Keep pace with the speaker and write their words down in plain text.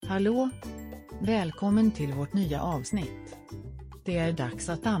Hallå! Välkommen till vårt nya avsnitt. Det är dags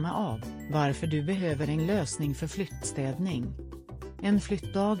att damma av varför du behöver en lösning för flyttstädning. En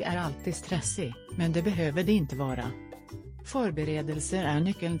flyttdag är alltid stressig, men det behöver det inte vara. Förberedelser är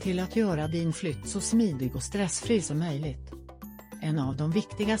nyckeln till att göra din flytt så smidig och stressfri som möjligt. En av de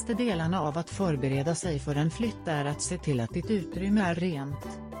viktigaste delarna av att förbereda sig för en flytt är att se till att ditt utrymme är rent.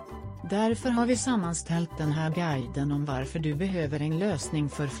 Därför har vi sammanställt den här guiden om varför du behöver en lösning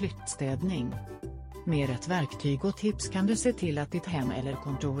för flyttstädning. Med rätt verktyg och tips kan du se till att ditt hem eller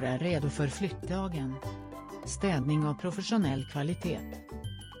kontor är redo för flyttdagen. Städning av professionell kvalitet.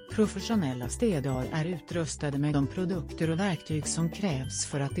 Professionella städare är utrustade med de produkter och verktyg som krävs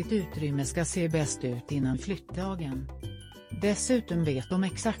för att ditt utrymme ska se bäst ut innan flyttdagen. Dessutom vet de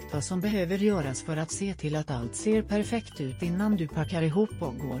exakt vad som behöver göras för att se till att allt ser perfekt ut innan du packar ihop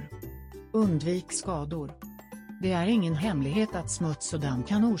och går. Undvik skador. Det är ingen hemlighet att smuts och damm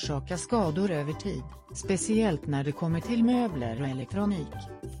kan orsaka skador över tid, speciellt när det kommer till möbler och elektronik.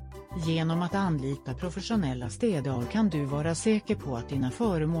 Genom att anlita professionella städare kan du vara säker på att dina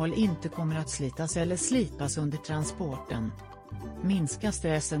föremål inte kommer att slitas eller slipas under transporten. Minska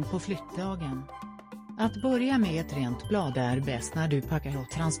stressen på flyttdagen. Att börja med ett rent blad är bäst när du packar och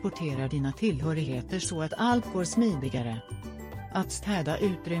transporterar dina tillhörigheter så att allt går smidigare. Att städa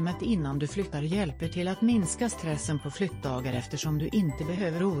utrymmet innan du flyttar hjälper till att minska stressen på flyttdagar eftersom du inte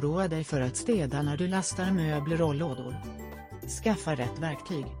behöver oroa dig för att städa när du lastar möbler och lådor. Skaffa rätt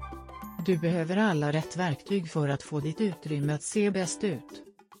verktyg. Du behöver alla rätt verktyg för att få ditt utrymme att se bäst ut.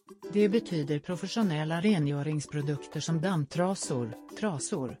 Det betyder professionella rengöringsprodukter som dammtrasor,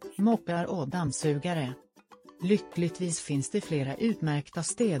 moppar och dammsugare. Lyckligtvis finns det flera utmärkta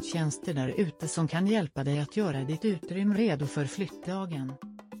städtjänster där ute som kan hjälpa dig att göra ditt utrymme redo för flyttdagen.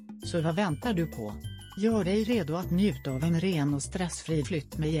 Så vad väntar du på? Gör dig redo att njuta av en ren och stressfri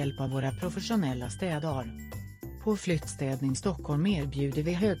flytt med hjälp av våra professionella städare. På Flyttstädning Stockholm erbjuder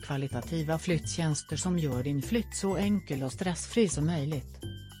vi högkvalitativa flytttjänster som gör din flytt så enkel och stressfri som möjligt.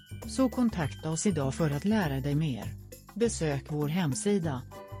 Så kontakta oss idag för att lära dig mer. Besök vår hemsida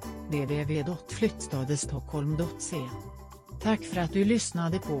www.flyttstadestockholm.se. Tack för att du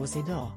lyssnade på oss idag.